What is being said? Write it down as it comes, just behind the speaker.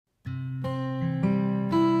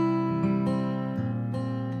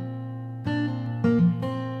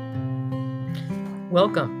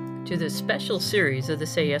Welcome to this special series of the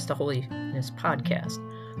Say Yes to Holiness podcast,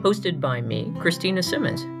 hosted by me, Christina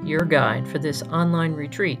Simmons, your guide for this online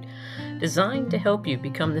retreat designed to help you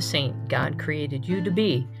become the saint God created you to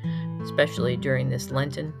be, especially during this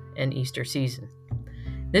Lenten and Easter season.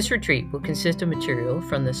 This retreat will consist of material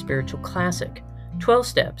from the spiritual classic, 12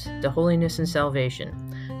 Steps to Holiness and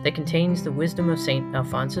Salvation, that contains the wisdom of St.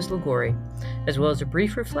 Alphonsus Liguori, as well as a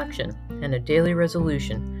brief reflection and a daily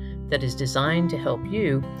resolution that is designed to help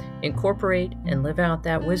you incorporate and live out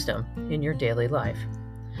that wisdom in your daily life.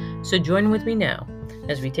 So join with me now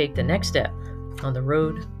as we take the next step on the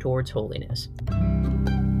road towards holiness.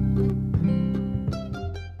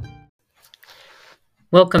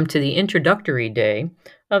 Welcome to the introductory day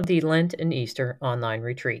of the Lent and Easter online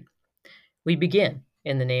retreat. We begin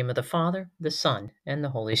in the name of the Father, the Son, and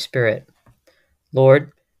the Holy Spirit.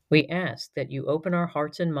 Lord, we ask that you open our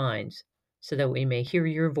hearts and minds so that we may hear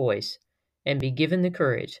your voice and be given the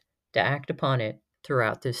courage to act upon it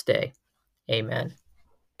throughout this day. Amen.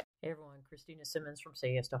 Hey everyone, Christina Simmons from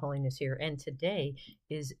Say Yes to Holiness here, and today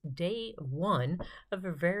is day one of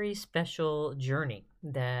a very special journey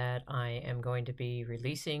that I am going to be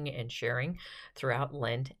releasing and sharing throughout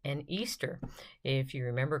Lent and Easter. If you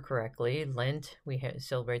remember correctly, Lent, we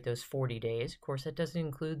celebrate those 40 days. Of course, that doesn't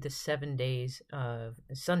include the 7 days of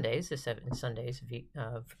Sundays, the 7 Sundays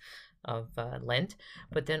of Lent,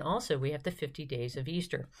 but then also we have the 50 days of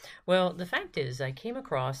Easter. Well, the fact is, I came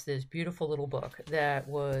across this beautiful little book that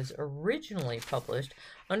was originally published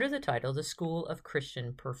under the title The School of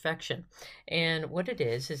Christian Perfection. And what it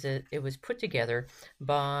is that it was put together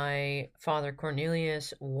by Father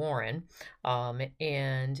Cornelius Warren,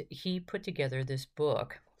 and he put together this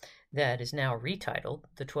book that is now retitled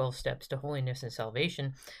The 12 Steps to Holiness and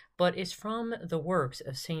Salvation, but is from the works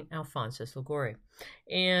of St. Alphonsus Liguori.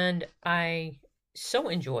 And I so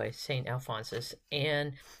enjoy St. Alphonsus,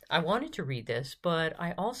 and I wanted to read this, but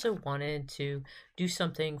I also wanted to do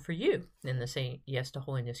something for you in the Say Yes to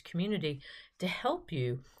Holiness community to help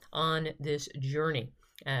you on this journey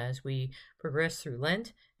as we progress through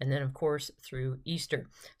Lent and then, of course, through Easter.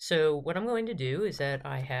 So what I'm going to do is that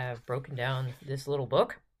I have broken down this little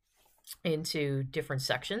book into different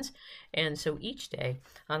sections, and so each day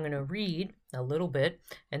I'm going to read a little bit,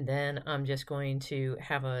 and then I'm just going to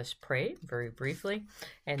have us pray very briefly,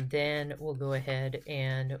 and then we'll go ahead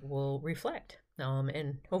and we'll reflect.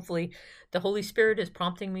 And hopefully the Holy Spirit is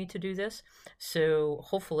prompting me to do this. So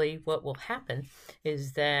hopefully what will happen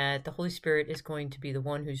is that the Holy Spirit is going to be the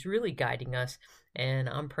one who's really guiding us. And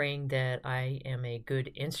I'm praying that I am a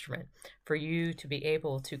good instrument for you to be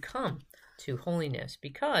able to come to holiness.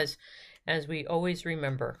 Because as we always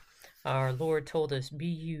remember, our Lord told us, "Be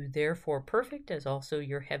you therefore perfect as also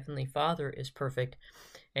your heavenly Father is perfect."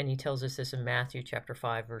 And he tells us this in Matthew chapter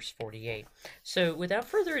 5, verse 48. So without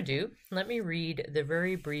further ado, let me read the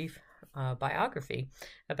very brief biography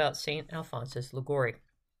about St. Alphonsus Liguori.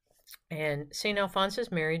 And St.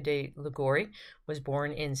 Alphonsus Mary de Liguori was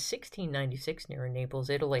born in 1696 near Naples,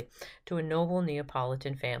 Italy, to a noble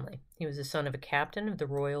Neapolitan family. He was the son of a captain of the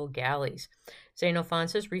royal galleys. St.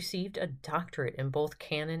 Alphonsus received a doctorate in both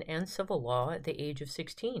canon and civil law at the age of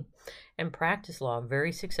 16 and practiced law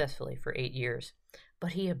very successfully for 8 years.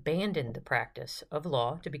 But he abandoned the practice of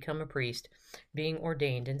law to become a priest, being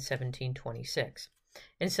ordained in 1726.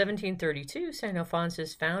 In 1732, St.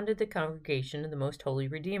 Alphonsus founded the Congregation of the Most Holy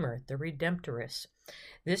Redeemer, the Redemptorists.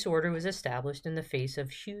 This order was established in the face of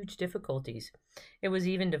huge difficulties. It was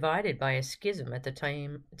even divided by a schism at the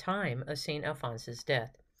time of St. Alphonsus'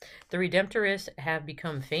 death. The Redemptorists have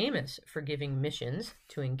become famous for giving missions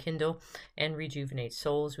to enkindle and rejuvenate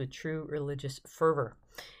souls with true religious fervor.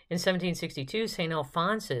 In 1762, St.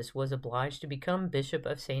 Alphonsus was obliged to become Bishop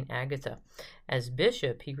of St. Agatha. As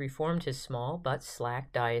bishop, he reformed his small but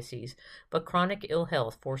slack diocese, but chronic ill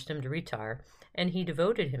health forced him to retire, and he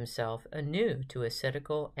devoted himself anew to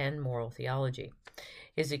ascetical and moral theology.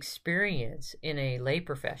 His experience in a lay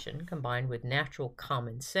profession, combined with natural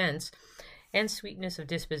common sense and sweetness of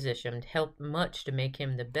disposition, helped much to make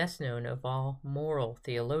him the best known of all moral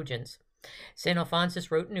theologians. St.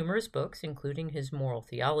 Alphonsus wrote numerous books, including his Moral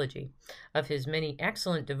Theology. Of his many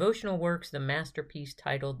excellent devotional works, the masterpiece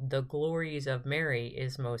titled The Glories of Mary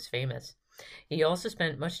is most famous. He also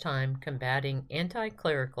spent much time combating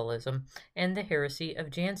anti-clericalism and the heresy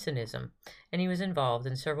of Jansenism, and he was involved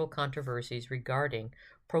in several controversies regarding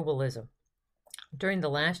probabilism. During the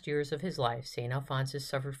last years of his life, St. Alphonsus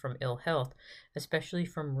suffered from ill health, especially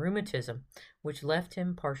from rheumatism, which left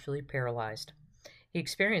him partially paralyzed. He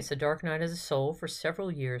experienced the dark night of the soul for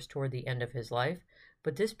several years toward the end of his life,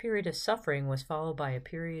 but this period of suffering was followed by a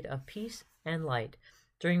period of peace and light,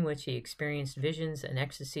 during which he experienced visions and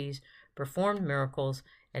ecstasies, performed miracles,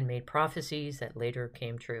 and made prophecies that later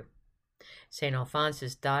came true. St.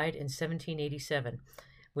 Alphonsus died in 1787,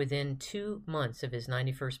 within 2 months of his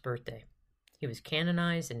 91st birthday. He was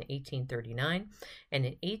canonized in 1839, and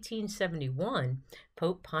in 1871,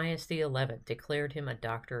 Pope Pius XI declared him a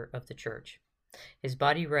doctor of the Church. His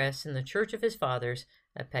body rests in the church of his fathers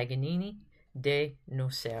at Paganini de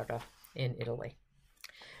Nocera in Italy.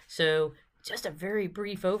 So, just a very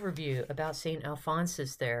brief overview about St.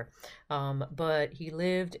 Alphonsus there. But he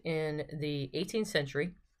lived in the 18th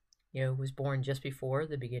century, was born just before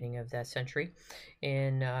the beginning of that century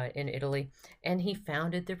in Italy, and he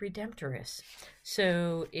founded the Redemptorists.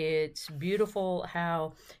 So it's beautiful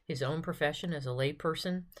how his own profession as a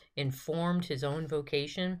layperson informed his own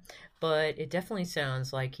vocation, but it definitely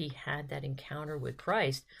sounds like he had that encounter with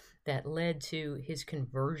Christ that led to his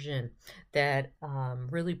conversion, that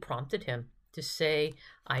really prompted him to say,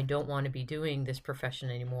 I don't want to be doing this profession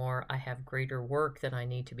anymore. I have greater work that I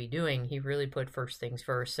need to be doing. He really put first things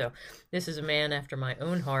first. So this is a man after my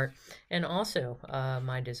own heart, and also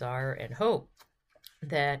my desire and hope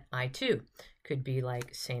that I too could be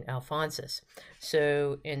like St. Alphonsus.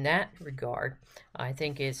 So in that regard, I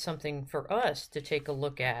think it's something for us to take a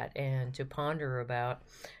look at and to ponder about,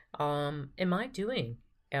 am I doing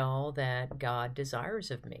all that God desires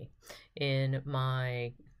of me in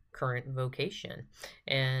my current vocation?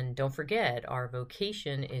 And don't forget, our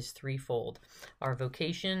vocation is threefold. Our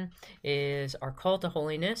vocation is our call to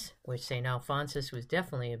holiness, which St. Alphonsus was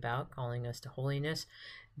definitely about, calling us to holiness.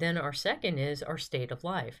 Then our second is our state of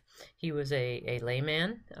life. He was a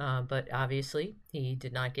layman, but obviously he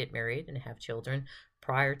did not get married and have children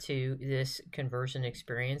prior to this conversion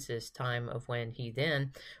experience, this time of when he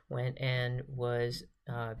then went and was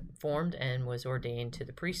formed and was ordained to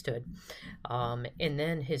the priesthood. And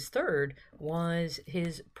then his third was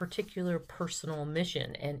his particular personal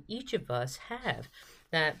mission. And each of us have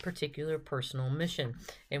that particular personal mission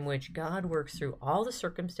in which God works through all the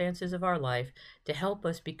circumstances of our life to help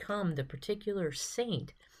us become the particular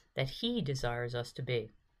saint that he desires us to be.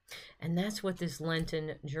 And that's what this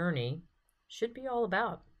Lenten journey should be all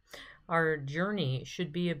about. Our journey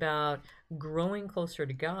should be about growing closer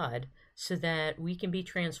to God so that we can be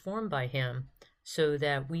transformed by him, so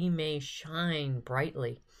that we may shine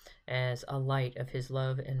brightly as a light of his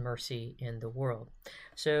love and mercy in the world.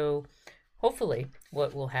 So hopefully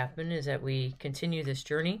what will happen is that we continue this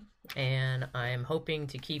journey, and I'm hoping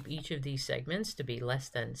to keep each of these segments to be less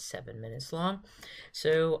than 7 minutes long.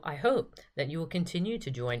 So I hope that you will continue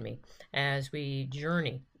to join me as we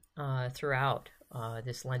journey throughout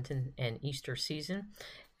this Lenten and Easter season,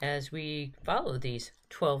 as we follow these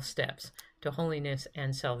 12 steps to holiness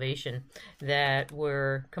and salvation that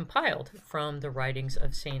were compiled from the writings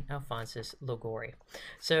of St. Alphonsus Liguori.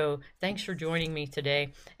 So thanks for joining me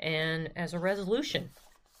today. And as a resolution,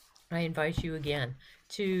 I invite you again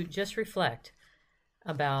to just reflect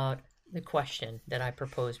about the question that I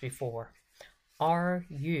proposed before. Are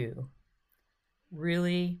you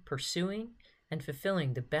really pursuing and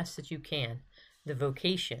fulfilling the best that you can the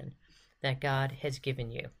vocation that God has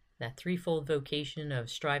given you? That threefold vocation of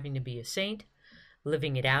striving to be a saint,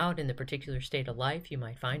 living it out in the particular state of life you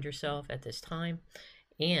might find yourself at this time,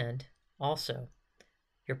 and also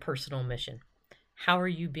your personal mission. How are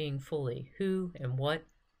you being fully who and what,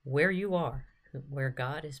 where you are, where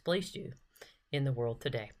God has placed you in the world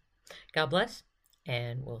today? God bless,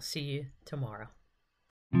 and we'll see you tomorrow.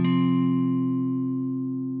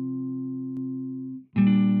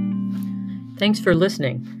 Thanks for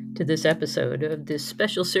listening to this episode of this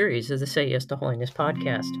special series of the Say Yes to Holiness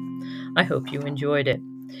podcast. I hope you enjoyed it.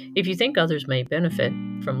 If you think others may benefit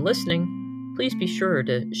from listening, please be sure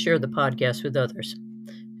to share the podcast with others.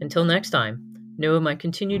 Until next time, know my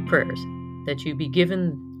continued prayers that you be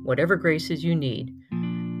given whatever graces you need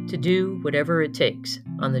to do whatever it takes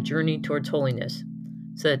on the journey towards holiness,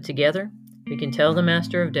 so that together we can tell the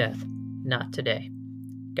Master of Death, not today.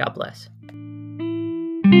 God bless.